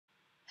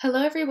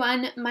Hello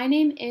everyone, my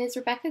name is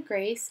Rebecca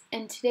Grace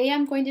and today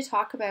I'm going to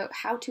talk about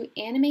how to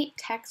animate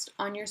text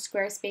on your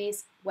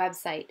Squarespace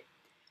website.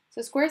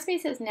 So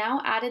Squarespace has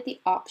now added the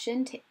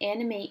option to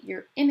animate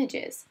your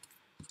images.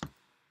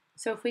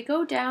 So if we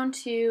go down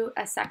to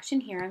a section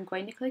here, I'm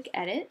going to click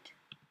Edit.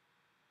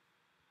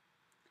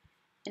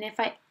 And if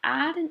I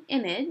add an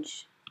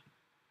image,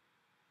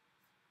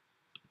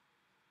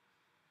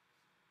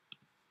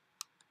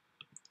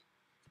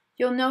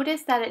 you'll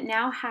notice that it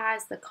now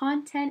has the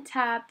Content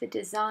tab, the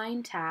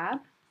Design tab,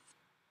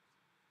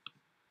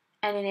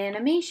 and an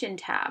Animation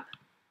tab.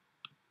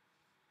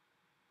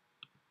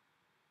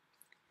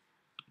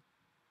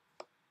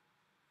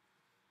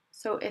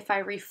 So if I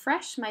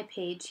refresh my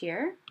page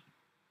here,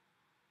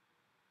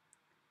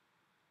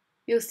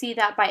 you'll see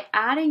that by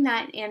adding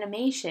that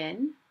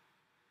animation,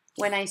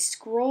 when I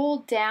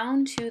scroll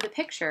down to the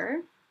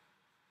picture,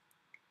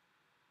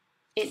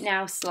 it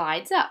now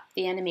slides up,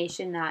 the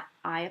animation that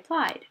I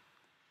applied.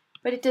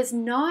 But it does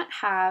not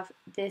have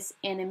this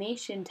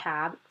animation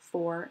tab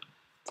for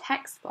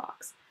text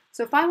blocks.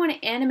 So if I want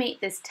to animate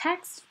this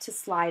text to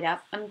slide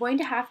up, I'm going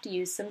to have to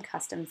use some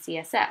custom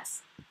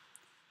CSS.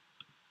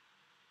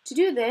 To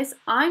do this,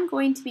 I'm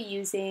going to be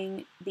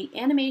using the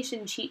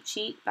animation cheat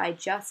sheet by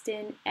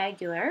Justin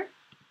Aguilar,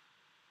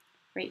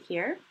 right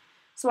here.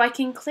 So I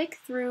can click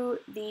through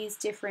these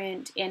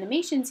different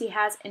animations he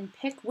has and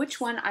pick which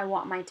one I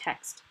want my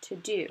text to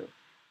do.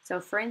 So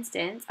for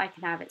instance, I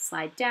can have it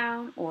slide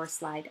down or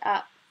slide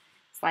up,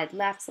 slide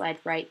left, slide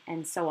right,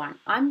 and so on.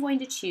 I'm going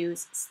to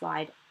choose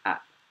slide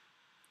up.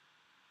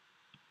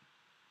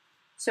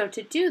 So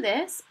to do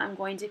this, I'm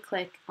going to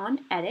click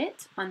on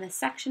Edit on the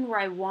section where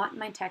I want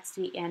my text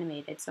to be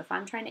animated. So if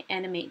I'm trying to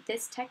animate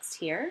this text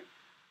here,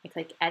 I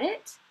click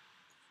Edit,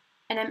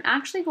 and I'm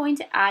actually going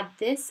to add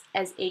this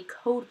as a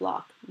code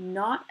block,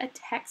 not a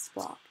text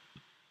block.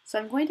 So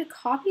I'm going to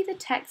copy the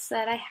text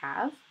that I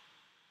have,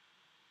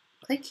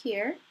 click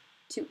here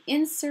to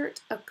insert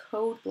a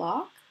code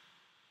block,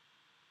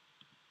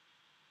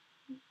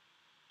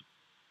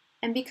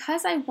 and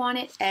because I want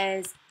it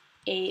as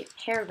a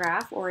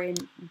paragraph or in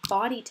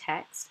body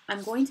text,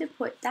 I'm going to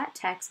put that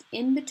text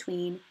in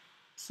between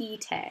key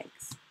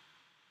tags.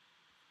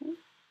 Okay.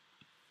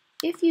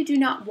 If you do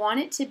not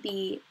want it to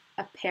be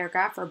a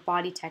paragraph or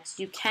body text,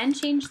 you can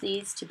change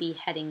these to be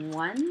heading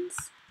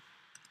 1s,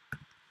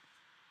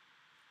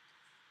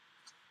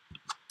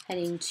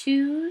 heading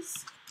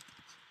 2s,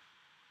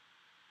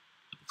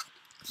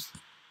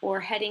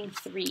 or heading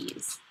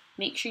 3s.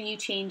 Make sure you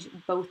change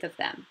both of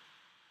them.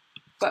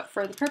 But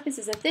for the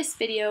purposes of this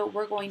video,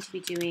 we're going to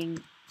be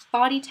doing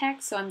body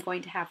text, so I'm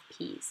going to have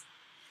Ps.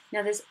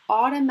 Now this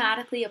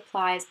automatically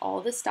applies all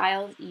the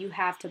styles you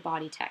have to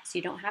body text.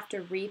 You don't have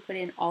to re-put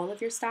in all of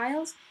your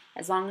styles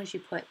as long as you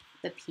put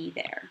the P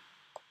there.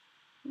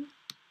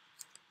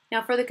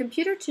 Now for the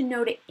computer to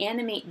know to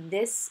animate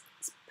this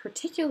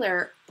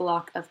particular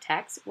block of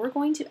text, we're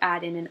going to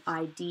add in an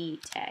ID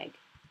tag.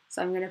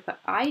 So I'm going to put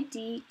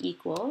ID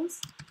equals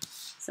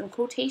some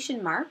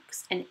quotation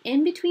marks, and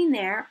in between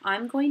there,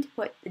 I'm going to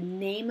put the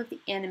name of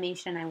the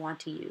animation I want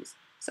to use.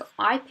 So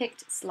I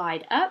picked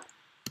slide up,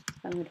 so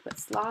I'm going to put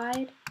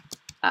slide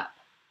up.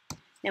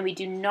 Now we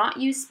do not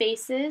use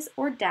spaces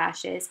or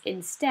dashes.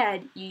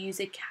 Instead, you use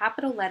a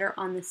capital letter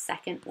on the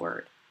second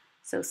word.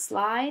 So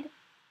slide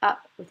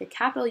up with a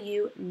capital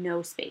U,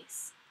 no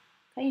space.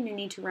 Okay, and you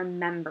need to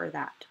remember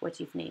that, what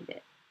you've named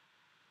it.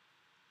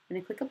 I'm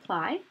going to click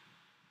apply.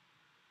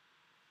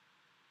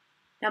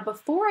 Now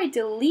before I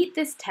delete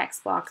this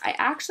text block, I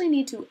actually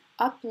need to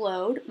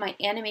upload my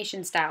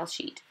animation style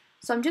sheet.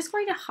 So I'm just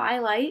going to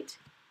highlight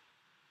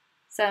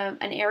an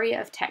area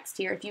of text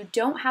here. If you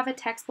don't have a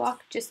text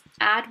block, just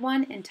add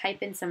one and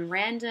type in some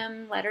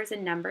random letters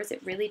and numbers.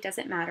 It really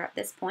doesn't matter at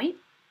this point.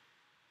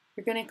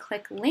 You're going to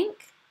click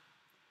link,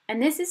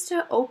 and this is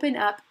to open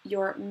up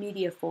your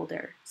media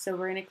folder. So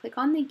we're going to click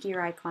on the gear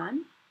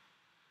icon,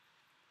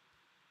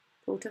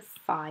 go to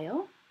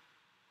File,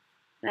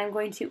 and I'm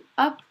going to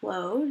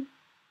upload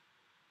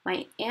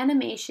my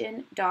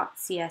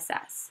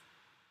animation.css.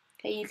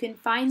 Okay, you can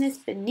find this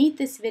beneath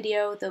this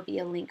video. There'll be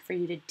a link for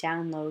you to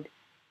download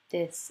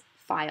this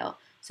file.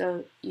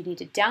 So you need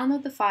to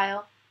download the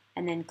file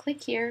and then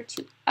click here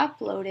to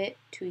upload it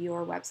to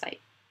your website.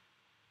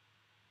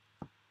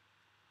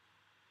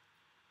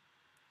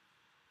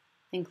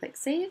 And click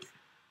Save.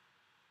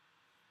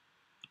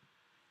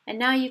 And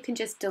now you can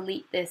just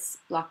delete this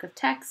block of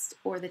text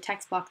or the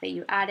text block that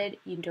you added.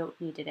 You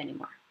don't need it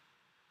anymore.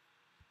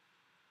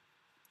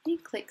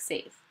 And click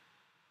Save.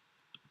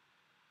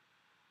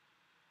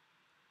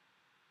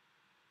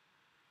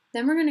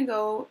 Then we're going to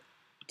go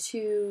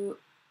to,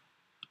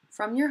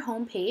 from your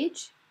home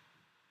page,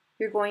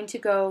 you're going to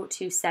go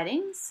to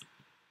Settings,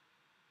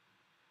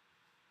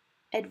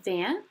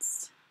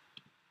 Advanced,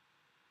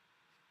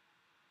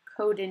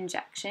 Code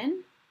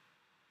Injection,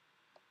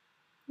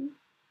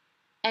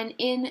 and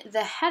in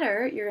the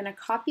header, you're going to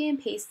copy and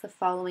paste the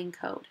following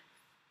code.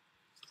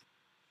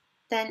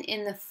 Then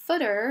in the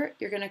footer,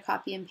 you're going to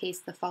copy and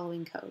paste the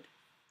following code.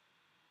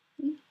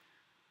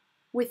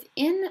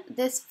 Within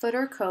this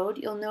footer code,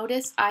 you'll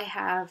notice I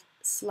have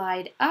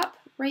slide up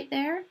right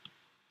there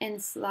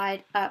and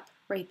slide up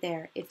right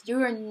there. If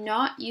you are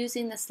not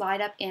using the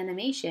slide up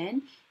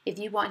animation, if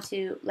you want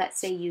to, let's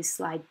say, use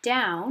slide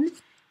down,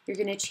 you're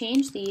going to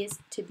change these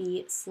to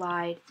be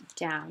slide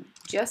down,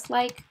 just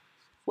like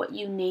what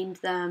you named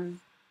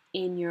them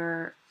in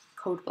your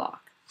code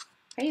block.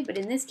 Okay, but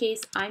in this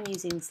case, I'm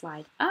using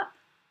slide up.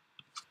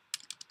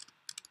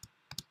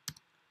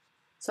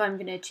 So I'm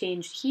going to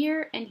change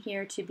here and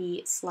here to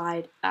be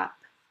slide up,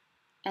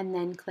 and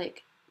then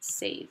click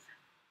save.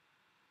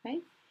 Okay.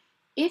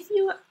 If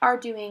you are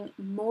doing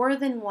more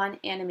than one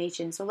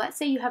animation, so let's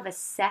say you have a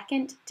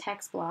second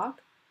text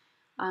block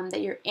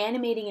that you're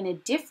animating in a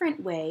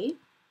different way,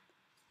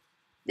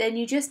 then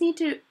you just need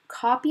to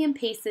copy and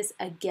paste this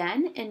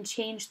again and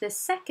change the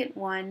second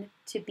one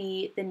to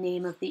be the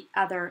name of the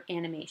other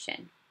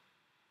animation.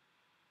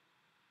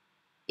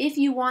 If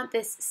you want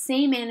this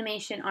same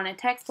animation on a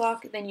text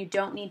block, then you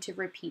don't need to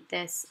repeat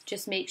this.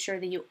 Just make sure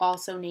that you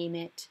also name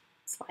it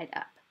slide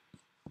up.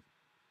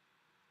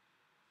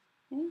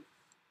 Okay.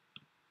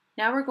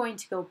 Now we're going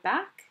to go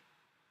back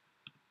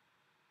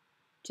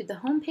to the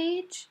home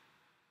page,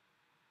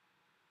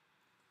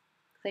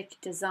 click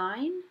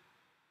Design,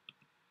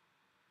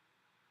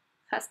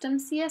 Custom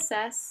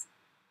CSS,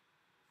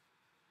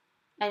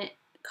 and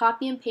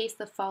copy and paste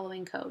the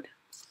following code.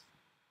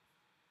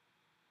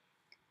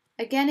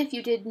 Again, if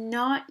you did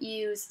not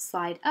use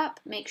slide up,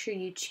 make sure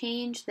you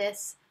change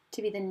this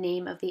to be the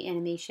name of the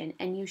animation,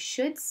 and you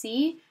should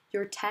see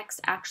your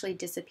text actually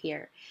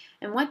disappear.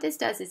 And what this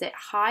does is it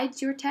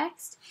hides your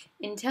text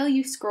until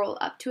you scroll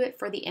up to it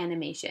for the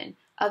animation.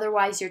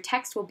 Otherwise, your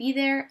text will be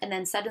there and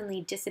then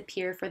suddenly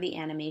disappear for the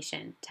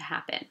animation to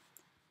happen.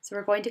 So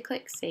we're going to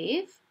click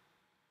Save,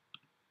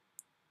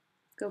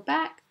 go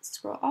back,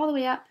 scroll all the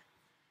way up.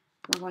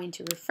 We're going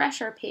to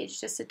refresh our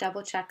page just to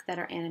double check that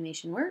our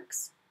animation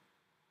works.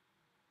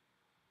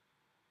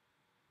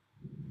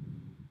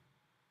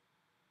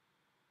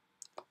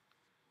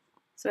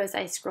 So as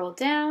I scroll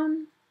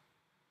down,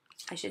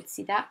 I should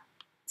see that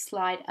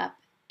slide up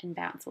and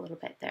bounce a little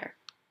bit there.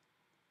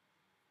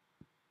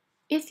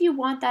 If you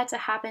want that to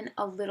happen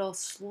a little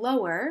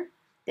slower,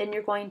 then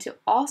you're going to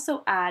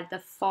also add the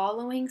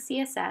following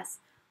CSS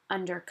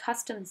under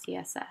Custom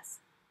CSS.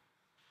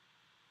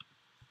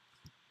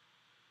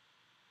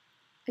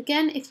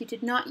 Again, if you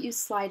did not use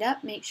slide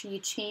up, make sure you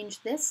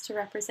change this to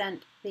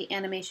represent the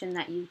animation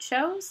that you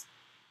chose.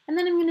 And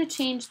then I'm going to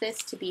change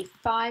this to be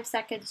 5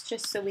 seconds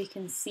just so we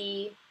can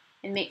see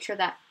and make sure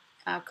that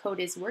code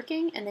is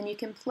working. And then you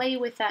can play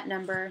with that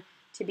number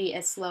to be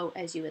as slow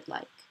as you would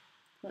like.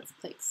 Let's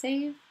click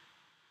Save.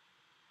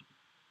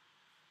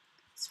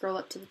 Scroll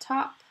up to the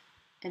top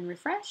and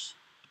refresh.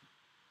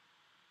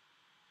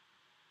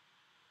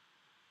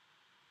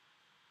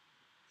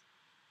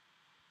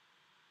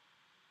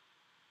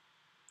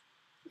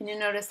 And you'll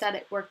notice that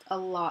it worked a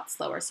lot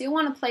slower. So you'll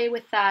want to play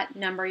with that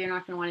number. You're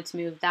not going to want it to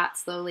move that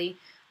slowly,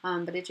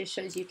 but it just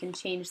shows you can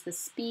change the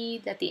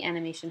speed that the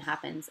animation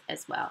happens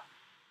as well.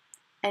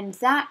 And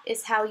that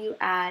is how you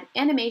add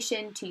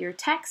animation to your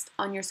text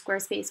on your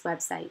Squarespace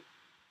website.